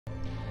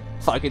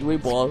Fuck it, we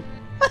ball.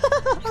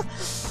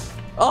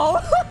 Oh,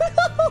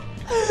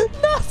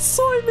 not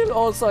soy milk.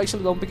 Also,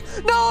 actually, don't pick.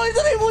 No, it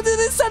removed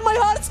it and my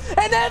hearts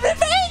and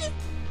everything.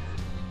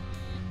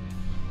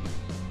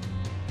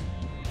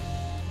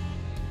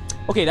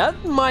 Okay,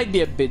 that might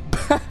be a bit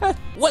bad.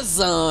 What's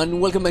on?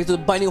 Welcome back to the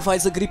Binding of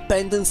Isaac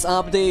Repentance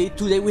update.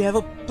 Today we have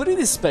a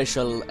pretty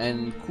special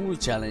and cool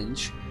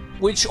challenge,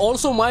 which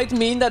also might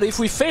mean that if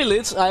we fail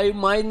it, I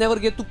might never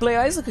get to play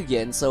Isaac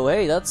again. So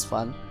hey, that's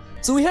fun.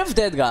 So we have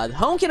Dead God.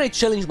 How can I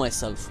challenge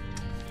myself?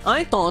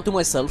 I thought to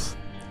myself,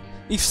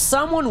 if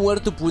someone were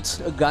to put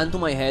a gun to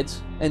my head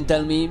and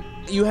tell me,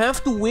 you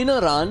have to win a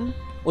run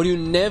or you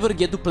never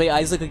get to play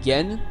Isaac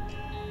again,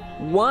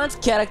 what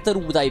character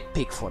would I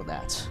pick for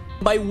that?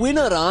 By win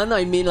a run,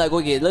 I mean like,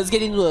 okay, let's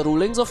get into the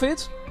rulings of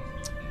it.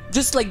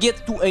 Just like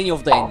get to any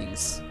of the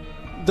endings.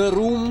 The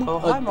Room,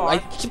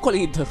 I keep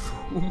calling it The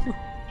Room.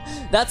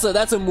 That's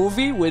a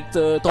movie with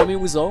Tommy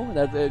Wiseau,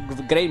 that's a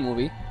great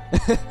movie.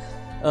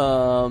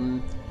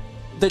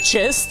 The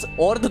Chest,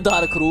 or the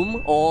Dark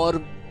Room,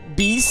 or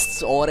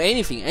Beasts, or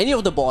anything, any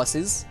of the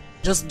bosses,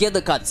 just get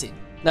the cutscene.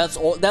 That's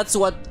all. That's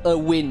what a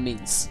win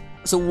means.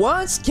 So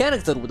what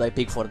character would I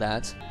pick for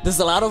that? There's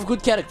a lot of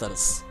good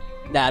characters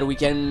that we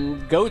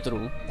can go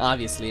through,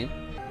 obviously.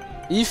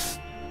 If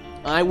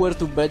I were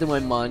to bet my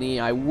money,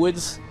 I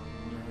would...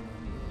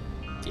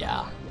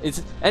 Yeah,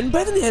 and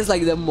Bethany has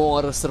like the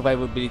more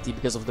survivability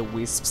because of the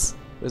wisps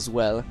as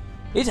well.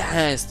 It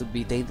has to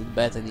be Tainted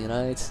Bethany,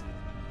 right?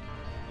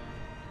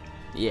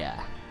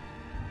 Yeah.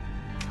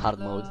 Hard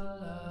mode.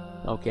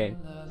 Okay.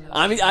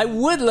 I mean, I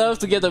would love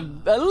to get a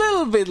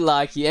little bit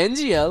lucky.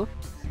 NGL.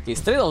 Okay,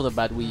 straight off the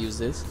bat we use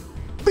this.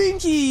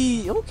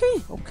 Pinky! Okay.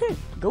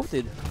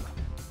 Goated.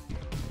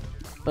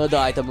 The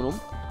item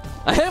room.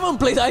 I haven't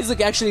played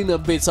Isaac actually in a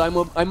bit,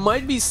 so I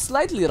might be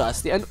slightly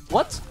rusty. And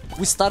what?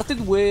 We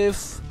started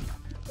with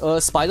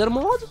spider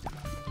mode?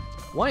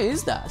 Why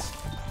is that?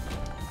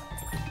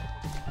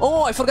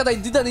 Oh, I forgot I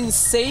did an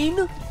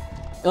insane...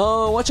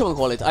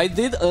 whatchamacallit? I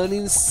did an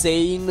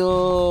insane...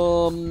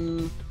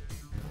 the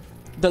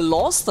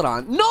Lost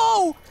Run.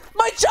 No!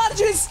 My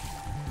charges!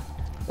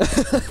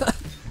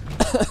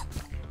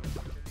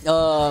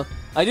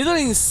 I did an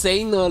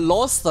insane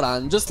Lost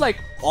Run, just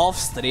like off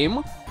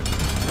stream.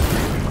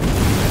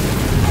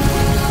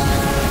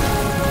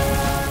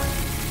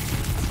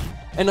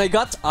 And I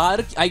got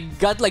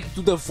like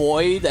to the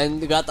void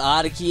and got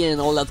Arky and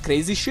all that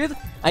crazy shit.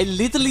 I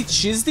literally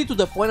chizzed it to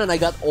the point and I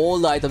got all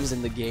the items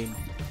in the game.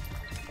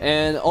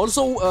 And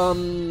also,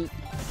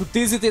 to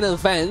tease it in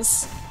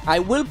advance, I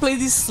will play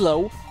this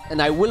slow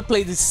and I will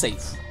play this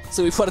safe.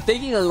 So if we're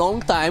taking a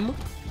long time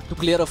to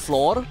clear a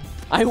floor,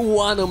 I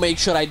wanna make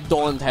sure I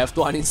don't have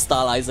to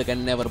uninstall Isaac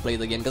and never play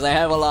it again, because I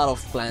have a lot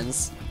of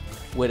plans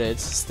with it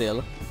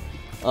still.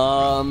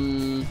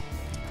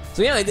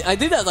 So yeah, I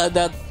did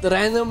that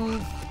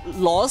random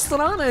Lost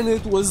Run and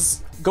it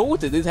was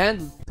goated. It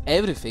had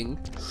everything.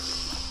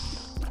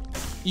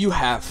 You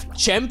have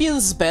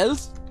Champion's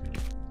Belt.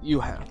 You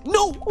have...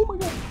 No! Oh my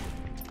god!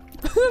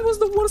 That was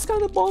the worst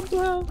kind of bomb to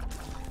have.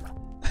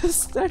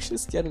 It's actually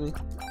scared me.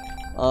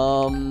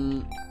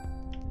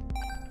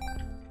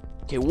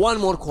 Okay, one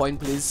more coin,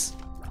 please.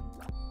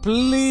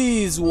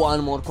 Please,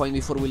 one more coin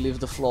before we leave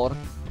the floor.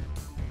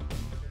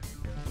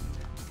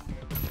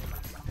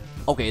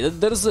 Okay,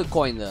 there's a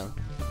coin there.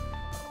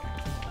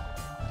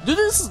 Dude,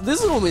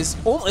 this room is...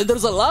 Oh,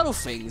 there's a lot of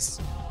things.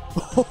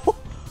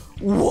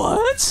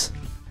 What?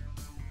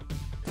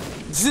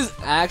 This is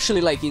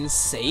actually like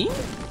insane.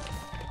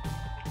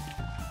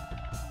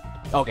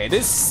 Okay,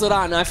 this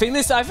run, I think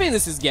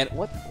this is get...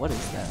 What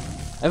is that?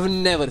 I've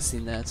never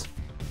seen that.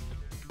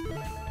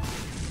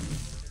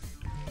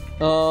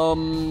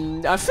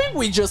 I think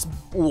we just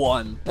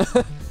won.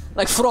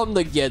 Like from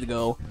the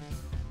get-go.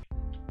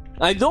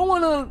 I don't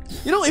wanna...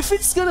 You know, if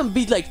it's gonna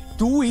be like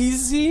too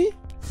easy...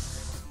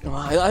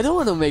 I don't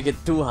wanna make it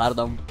too hard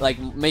on... Like,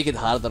 make it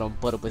harder on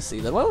purpose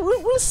either. Well,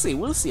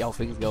 we'll see how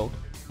things go.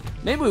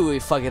 Maybe we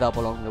fuck it up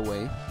along the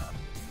way.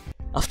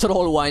 After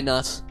all, why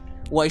not?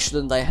 Why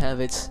shouldn't I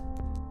have it?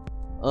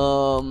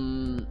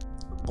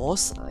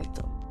 Boss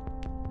item.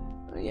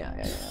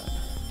 Yeah.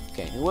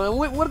 Okay, well,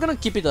 we're gonna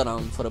keep it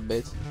around for a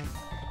bit.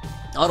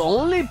 Our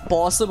only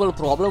possible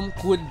problem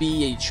could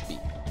be HP.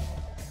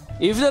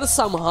 If there's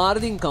some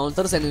hard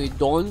encounters and we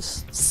don't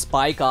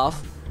spike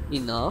off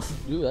enough...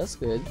 Dude, that's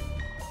good.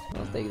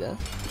 I'll take that.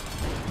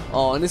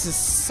 Oh, and this is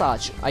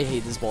such... I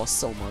hate this boss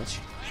so much.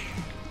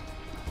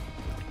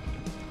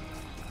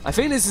 I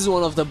think this is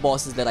one of the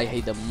bosses that I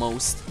hate the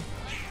most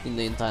in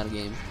the entire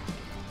game.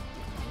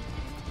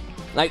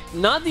 Like,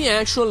 not the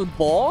actual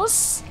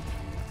boss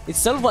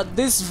itself, but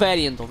this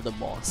variant of the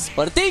boss.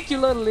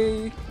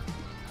 Particularly...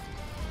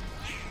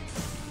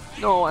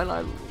 No.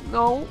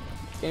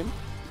 Okay.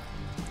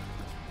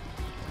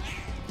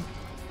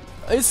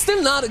 It's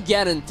still not a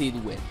guaranteed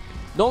win.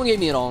 Don't get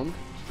me wrong.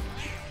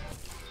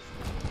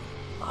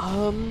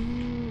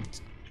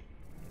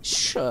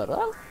 Sure,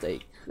 I'll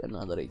take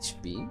another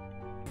HP.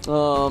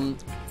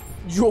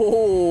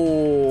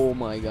 Yo,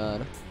 my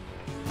god.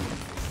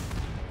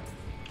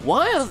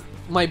 Why are...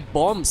 my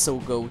bomb so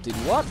goated?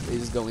 What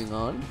is going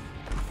on?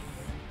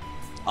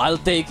 I'll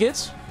take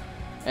it.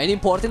 Any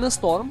port in a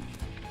storm.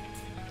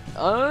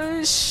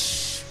 Oh,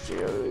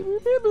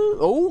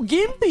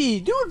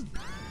 Gimpy, dude.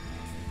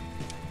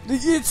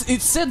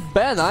 It said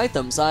bad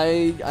items.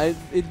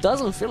 It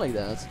doesn't feel like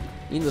that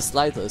in the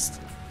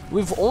slightest.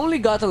 We've only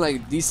gotten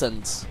like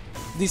decent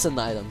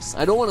items.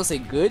 I don't want to say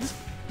good,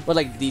 but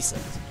like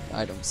decent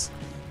items.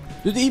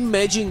 Dude,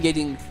 imagine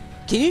getting.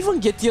 Can you even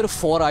get tier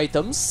 4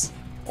 items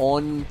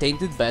on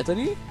Tainted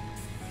Battery?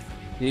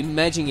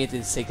 Imagine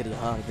getting Sacred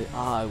Heart.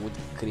 I would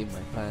cream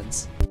my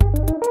pants.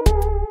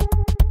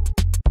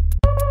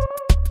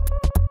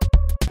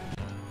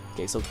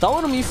 Okay, so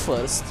tower me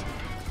first.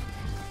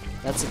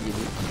 That's a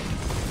gimme.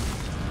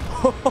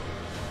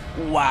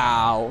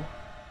 Wow.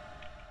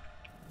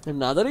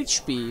 Another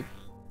HP.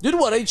 Dude,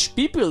 what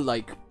HP feel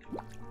like?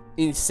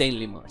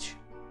 Insanely much.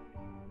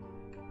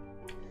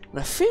 And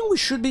I think we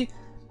should be...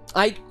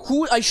 I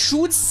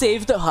should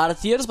save the heart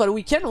tiers, but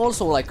we can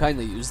also like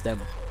kinda use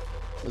them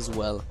as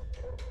well.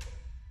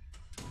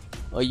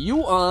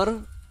 You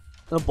are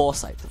a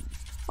boss item.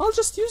 I'll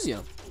just use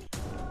you.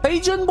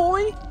 Pagan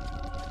boy?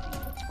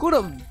 Could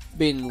have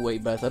been way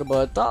better,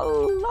 but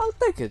I'll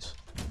take it.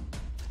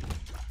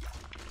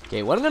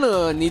 Okay, we're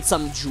gonna need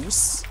some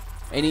juice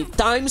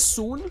anytime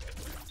soon.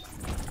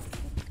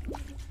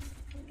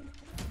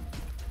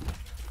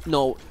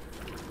 No.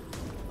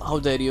 How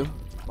dare you?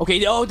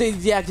 Okay, oh, they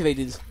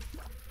deactivated.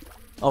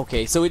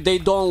 Okay, so they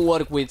don't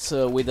work with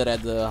the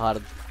red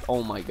heart.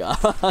 Oh my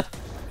god.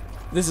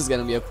 This is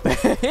gonna be a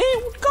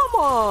pain. Come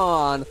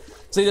on.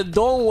 So they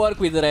don't work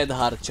with the red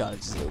heart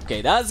charges.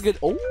 Okay, that's good.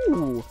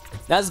 Oh,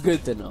 that's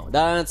good to know.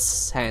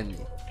 That's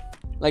handy.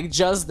 Like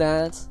just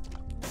that.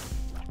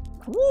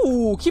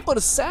 Ooh, Keeper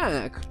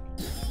Sack.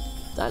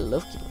 I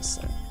love Keeper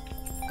Sack.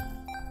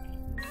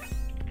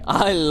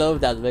 I love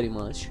that very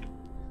much.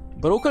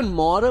 Broken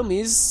Mortem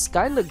is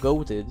kinda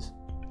goated.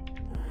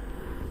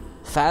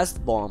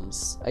 Fast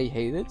bombs. I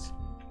hate it.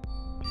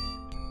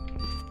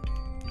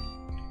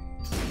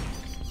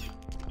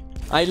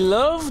 I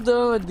love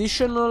the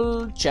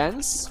additional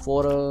chance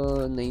for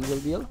an angel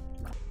deal.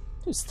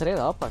 Dude, straight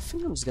up, I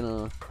think I'm just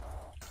gonna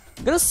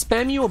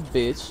spam you a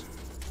bit.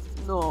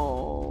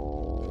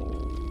 No.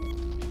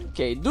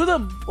 Okay, do the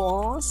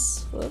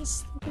boss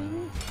first.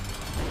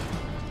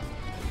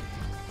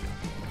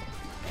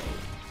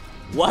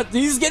 What?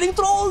 He's getting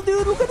trolled,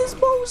 dude. Look at this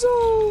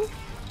bozo.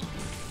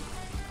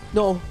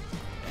 No.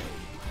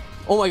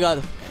 Oh my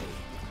god.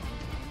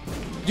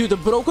 Dude, the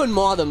broken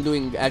mod I'm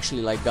doing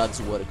actually like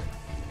God's work.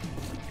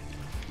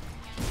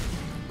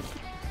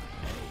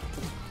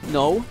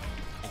 No.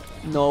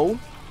 No.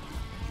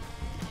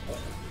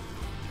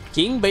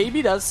 King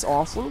baby, that's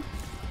awful.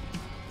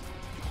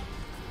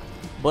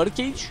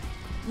 Birdcage?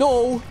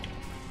 No.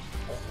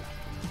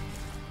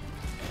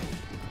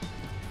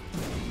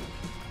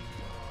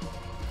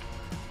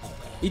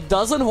 It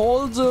doesn't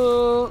hold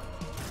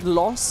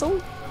Lost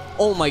Soul?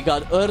 Oh my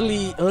god,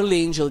 early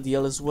angel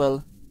deal as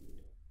well.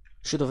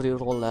 Should have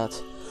rerolled that.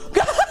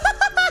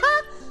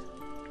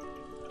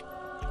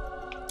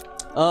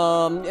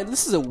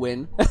 This is a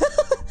win.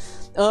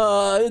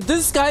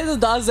 This kinda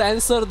does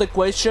answer the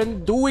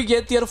question, do we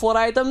get tier 4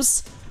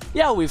 items?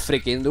 Yeah, we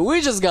freaking do.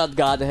 We just got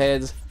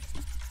Godhead.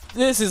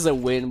 This is a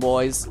win,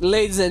 boys.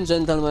 Ladies and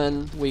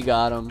gentlemen, we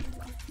got him.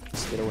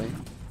 Just get away.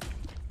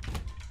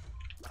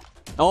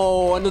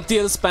 Oh, and the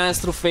tears pass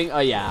through thing. Oh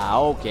yeah,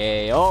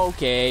 okay,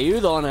 okay. You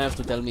don't have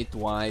to tell me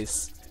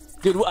twice.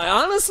 Dude,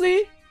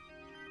 honestly...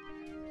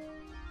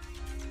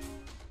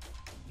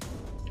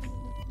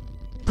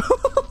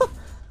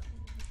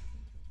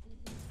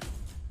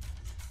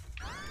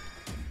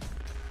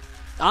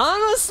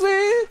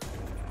 Honestly?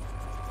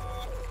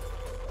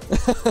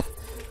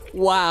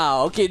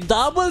 Wow, okay,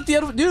 double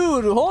tier...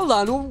 Dude, hold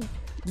on.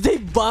 Did they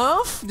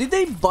buff? Did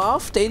they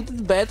buff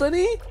Tainted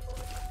Bethany?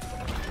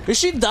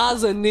 She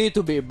doesn't need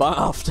to be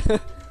buffed.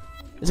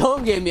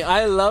 Don't get me,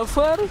 I love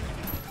her.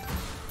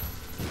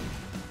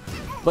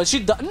 But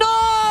she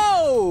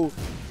No!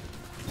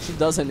 She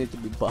doesn't need to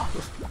be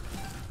buffed.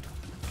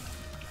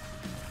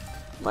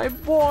 My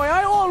boy,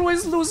 I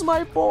always lose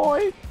my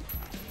boy.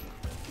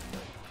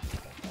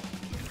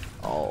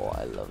 Oh,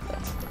 I love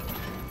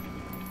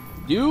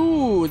that.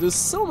 Dude, there's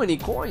so many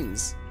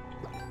coins.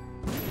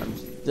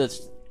 That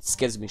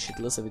scares me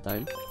shitless every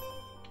time.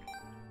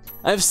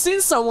 I've seen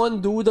someone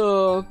do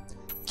the...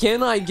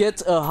 Can I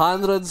get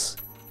 100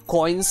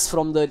 coins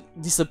from the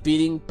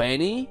disappearing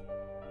penny?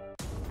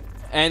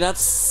 And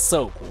that's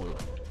so cool.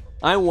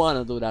 I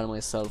wanna do that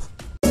myself.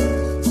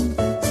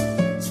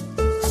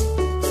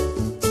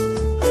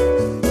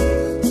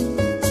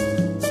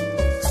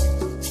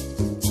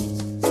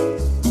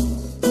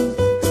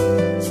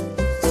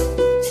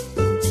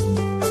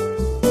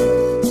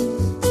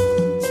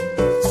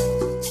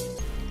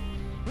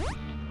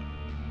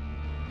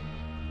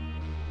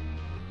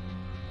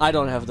 I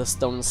don't have the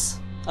stones.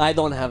 I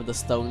don't have the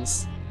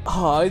stones.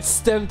 Oh, it's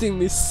tempting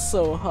me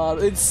so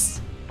hard. It's...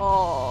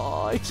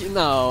 Oh,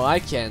 no, I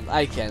can't.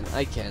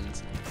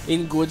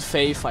 In good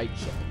faith, I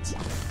can't.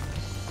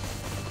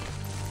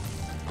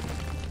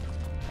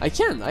 I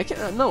can.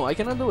 No, I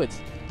cannot do it.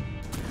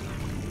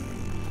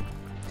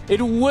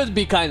 It would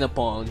be kinda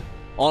Pong.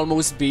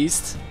 Almost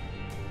Beast.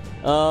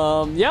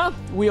 Yeah,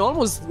 we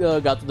almost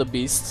got to the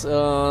Beast.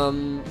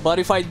 But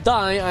if I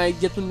die, I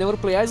get to never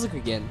play Isaac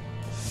again.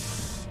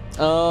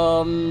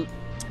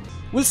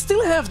 We'll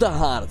still have the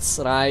hearts,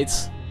 right?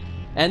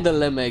 And the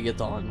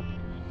Lemegeton.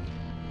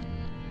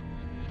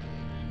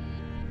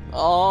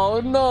 Oh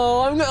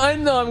no, I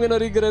know I'm gonna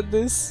regret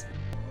this.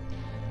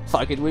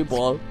 Fuck it, we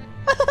ball.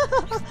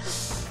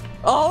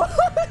 Oh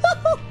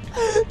no!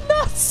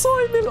 Not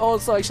soy milk.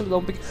 Also, actually,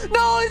 don't pick.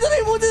 No, it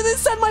didn't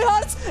send my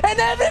hearts and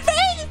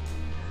everything.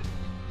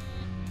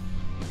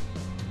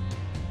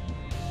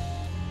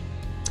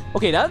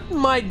 Okay, that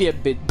might be a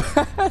bit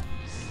bad.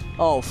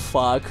 Oh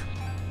fuck!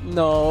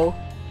 No,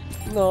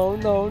 no,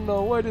 no,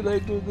 no! Why did I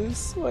do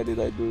this? Why did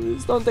I do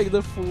this? Don't take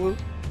the fool.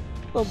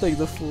 Don't take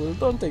the fool.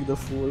 Don't take the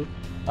fool.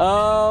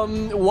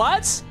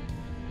 What?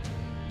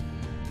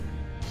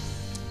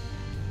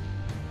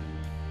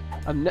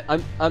 I'm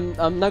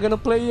not gonna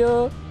play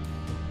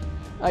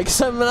I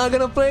guess I'm not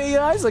gonna play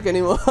Isaac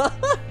anymore.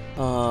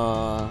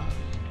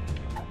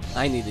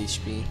 I need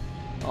HP.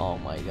 Oh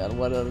my god,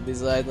 what are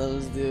these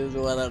items, dude?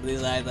 What are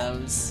these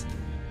items?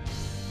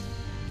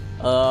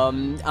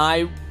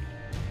 I'll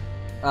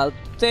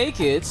take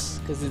it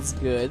because it's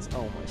good.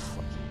 Oh my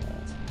fucking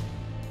god.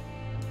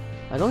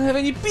 I don't have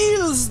any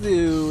pills,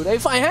 dude.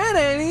 If I had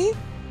any,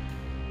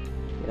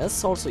 yeah,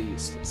 that's also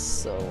useless.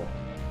 So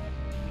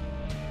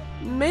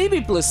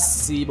maybe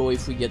placebo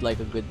if we get like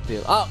a good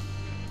pill. Oh,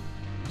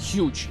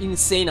 huge,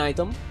 insane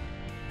item.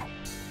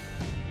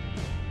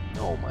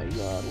 Oh my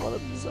god, what are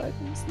these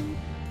items, dude?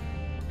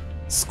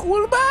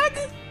 School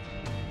bag?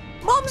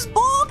 Mom's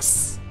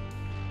box?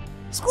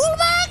 School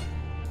bag?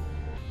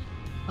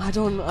 I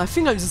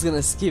think I'm just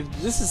gonna skip.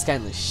 This is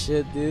kind of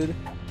shit, dude.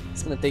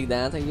 Just gonna take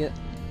that, I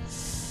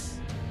guess.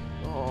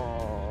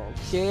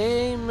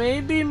 Okay,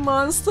 maybe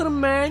Monster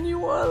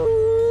Manual?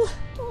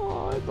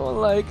 Oh, I don't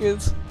like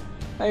it.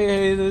 I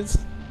hate it.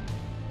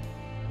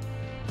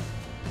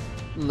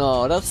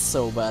 No, that's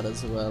so bad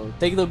as well.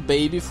 Take the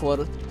baby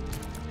for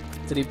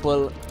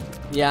triple.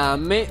 Yeah,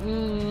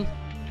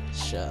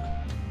 sure.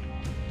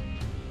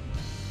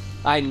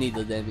 I need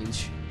the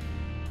damage.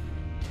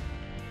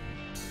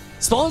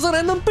 Spawns a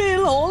random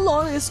pill. Hold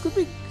on, this could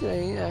be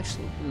great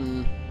actually.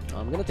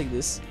 I'm gonna take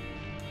this.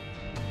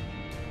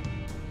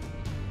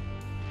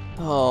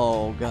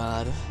 Oh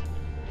god.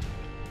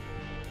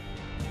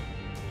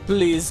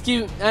 Please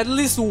give at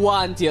least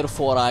one tier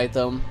 4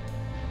 item.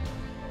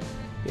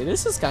 Okay,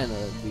 this is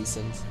kinda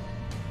decent.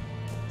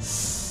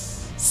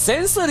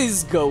 Sensor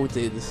is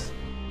goated.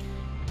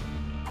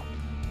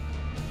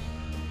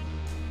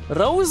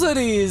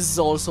 Rosary is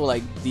also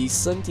like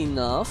decent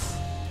enough.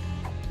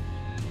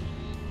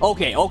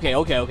 Okay.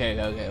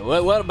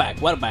 We're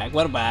back. We're back,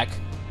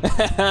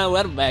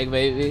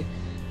 baby.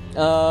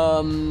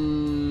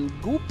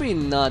 Goopy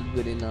not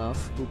good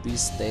enough.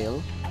 Goopy's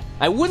tail.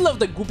 I would love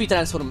the Goopy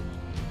transform.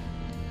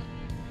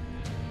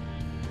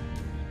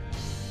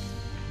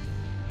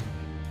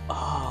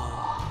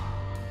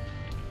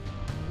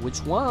 Which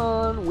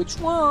one? Which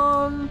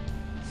one?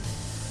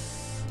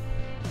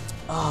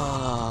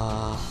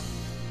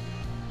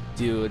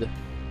 Dude.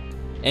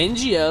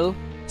 NGL,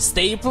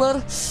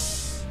 Stapler.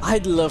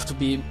 I'd love to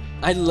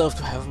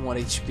have more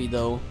HP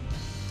though.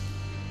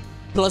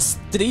 Plus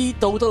 3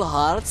 total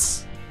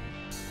hearts.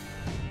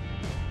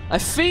 I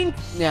think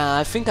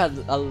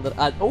I'll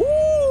add.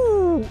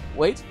 Ooh,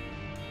 wait.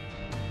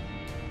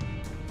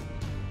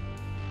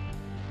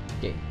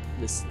 Okay,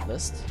 this is the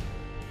best.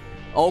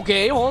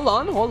 Okay, hold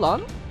on.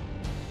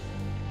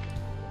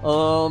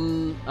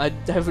 I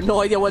have no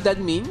idea what that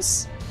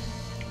means.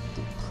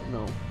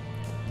 No.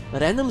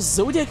 Random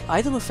zodiac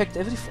item effect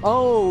every.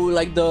 Oh,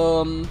 like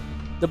the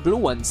blue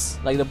ones,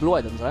 like the blue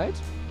items, right?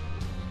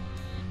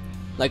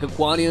 Like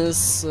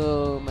Aquarius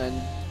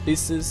and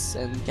Pisces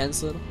and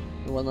Cancer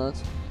and whatnot.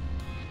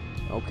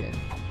 Okay,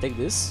 take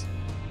this.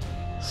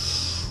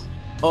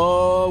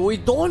 We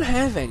don't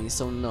have any,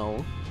 so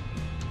no.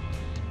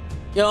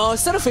 Yeah,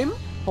 Seraphim.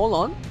 Hold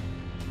on.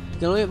 You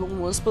can only have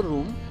once per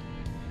room.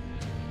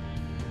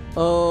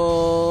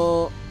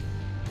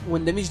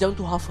 When damage down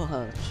to half a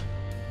heart.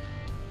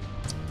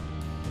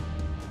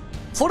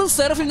 For the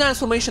Seraphim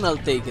transformation, I'll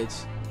take it.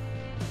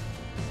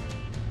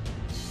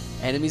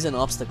 Enemies and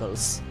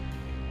obstacles.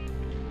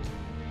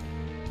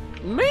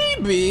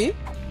 Maybe.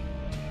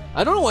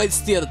 I don't know why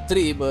it's tier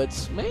 3,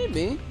 but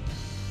maybe.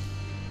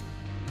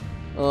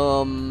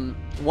 1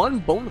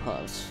 bone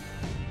heart.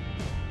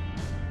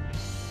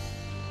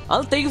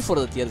 I'll take it for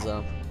the tears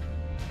up.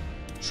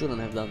 Shouldn't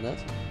have done that.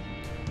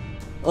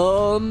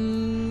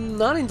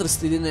 Not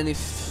interested in any.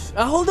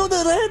 Although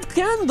the red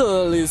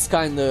candle is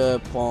kinda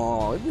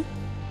pod.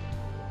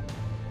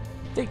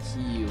 Take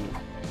you.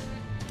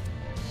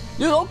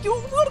 Dude,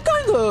 we're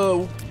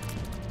kinda.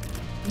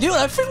 Dude,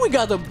 I think we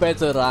got a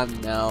better run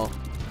now.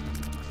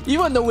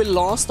 Even though we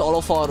lost all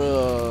of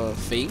our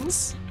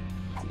things.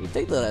 You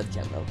take the red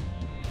candle.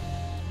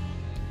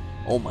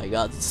 Oh my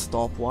god,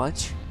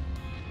 stopwatch.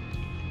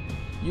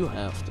 You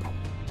have to.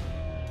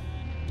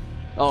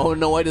 Oh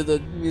no, why did the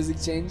music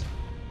change?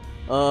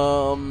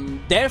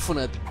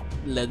 Definite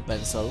lead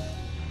pencil.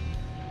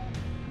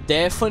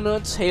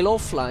 Definite Halo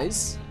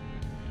Flies.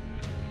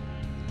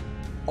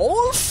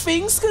 All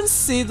things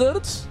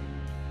considered,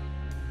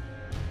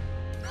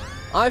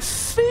 I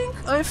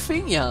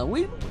think, yeah,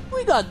 we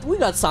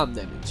got some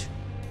damage.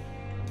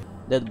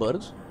 Dead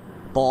Bird,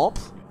 Pop,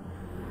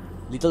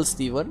 Little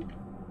Steven.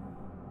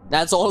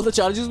 That's all the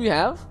charges we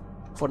have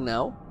for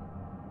now.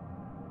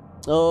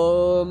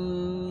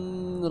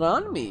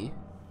 Run me.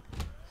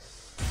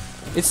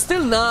 It's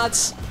still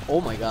not.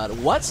 Oh my god,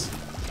 what?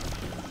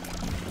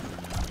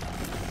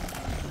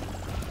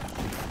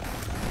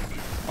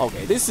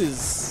 Okay, this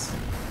is.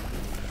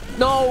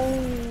 No.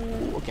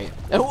 Okay,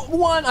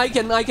 one I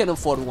can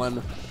afford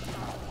one.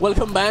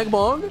 Welcome back,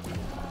 Bong.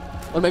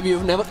 Or maybe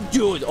you've never.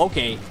 Dude,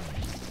 okay.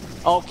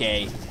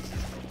 Okay.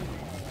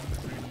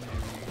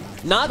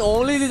 Not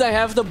only did I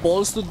have the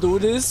balls to do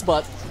this,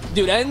 but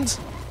dude, and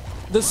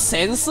the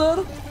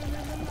sensor?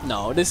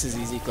 No, this is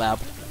easy clap.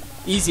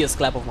 Easiest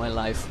clap of my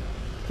life.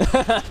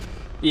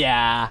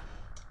 Yeah.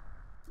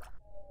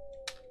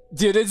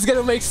 Dude, it's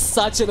gonna make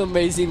such an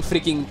amazing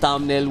freaking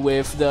thumbnail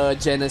with the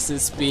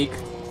Genesis peak.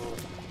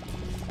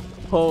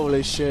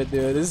 Holy shit,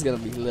 dude, this is gonna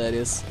be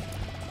hilarious.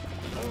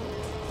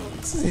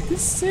 This is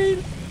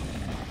insane.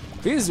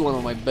 This is one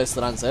of my best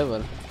runs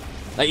ever.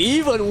 Like,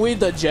 even with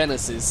the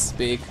Genesis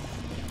peak.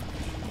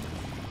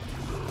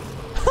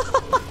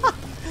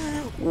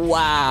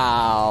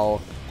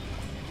 Wow.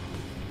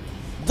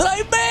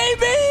 Dry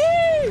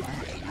Baby!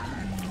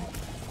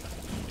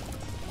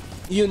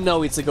 You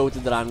know it's a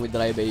goated run with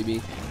Dry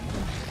Baby.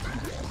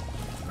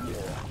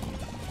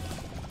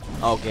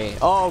 Okay,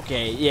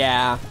 okay,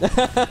 yeah.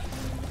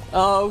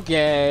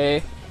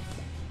 Okay.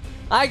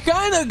 I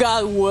kinda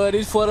got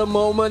worried for a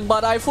moment,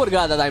 but I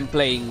forgot that I'm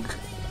playing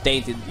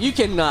Tainted. You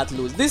cannot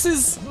lose. This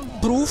is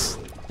proof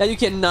that you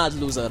cannot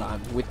lose a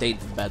run with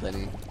Tainted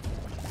Battery.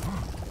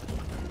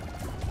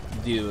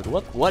 Dude,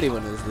 what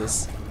even is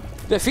this?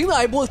 I think the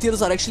eyeball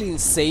tears are actually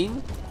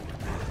insane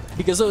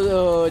because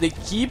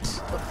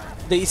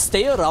they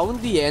stay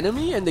around the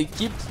enemy and they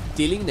keep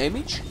dealing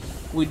damage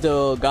with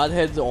the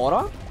Godhead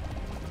aura.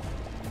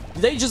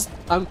 Did they just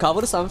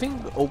uncover something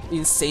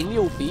insanely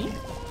OP?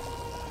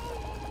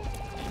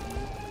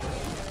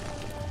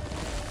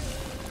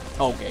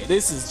 Okay,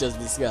 this is just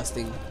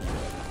disgusting.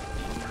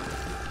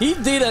 He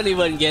didn't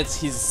even get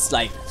his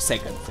like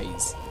second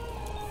phase.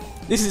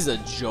 This is a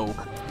joke.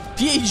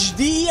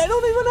 PhD? I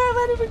don't even have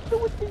anything to do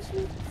with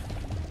PhD.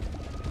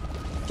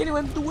 Can't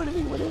even do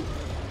anything with it.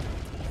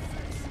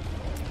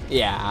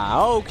 Yeah,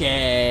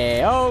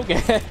 okay,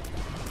 okay.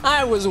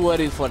 I was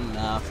worried for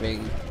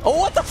nothing. Oh,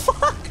 what the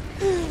fuck?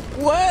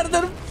 Why are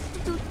there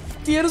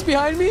tears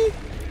behind me?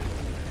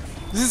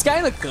 This is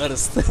kinda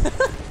cursed.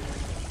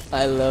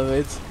 I love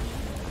it.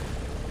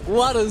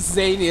 What a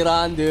zany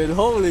run, dude.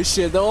 Holy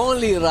shit, the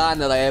only run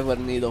that I ever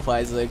need of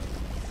Isaac.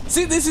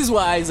 See, this is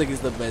why Isaac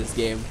is the best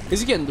game.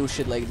 Because you can do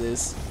shit like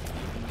this.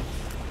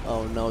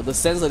 Oh no, the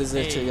sensor is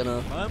actually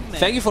gonna...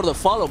 Thank you for the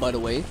follow, by the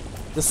way.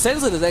 The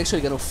sensor is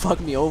actually gonna fuck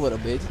me over a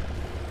bit.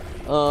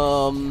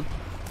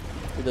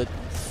 With the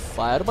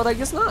fire, but I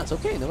guess not.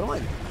 Okay, never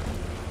mind.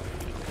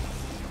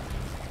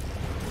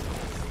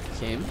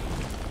 Okay.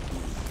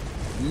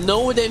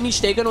 No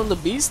damage taken on the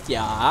beast?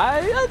 Yeah,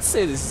 I'd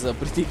say this is a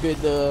pretty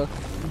good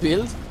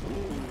build.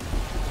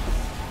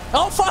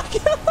 Oh fuck!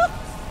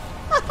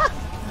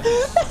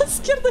 That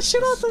scared the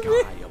shit out of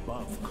me.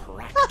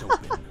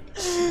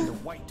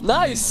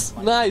 Nice,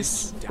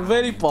 nice.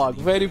 Very pog,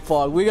 very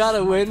pog. We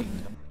gotta win.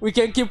 We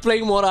can keep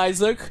playing more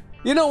Isaac.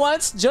 You know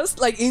what? Just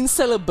like in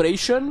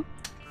celebration,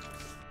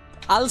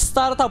 I'll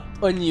start up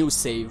a new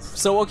save.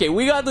 So okay,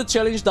 we got the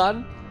challenge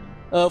done.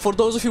 For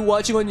those of you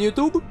watching on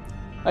YouTube,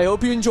 I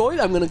hope you enjoyed.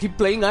 I'm gonna keep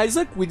playing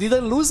Isaac. We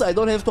didn't lose. I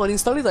don't have to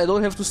uninstall it. I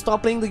don't have to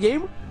stop playing the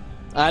game.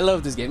 I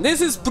love this game.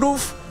 This is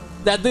proof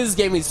that this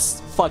game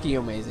is fucking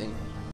amazing.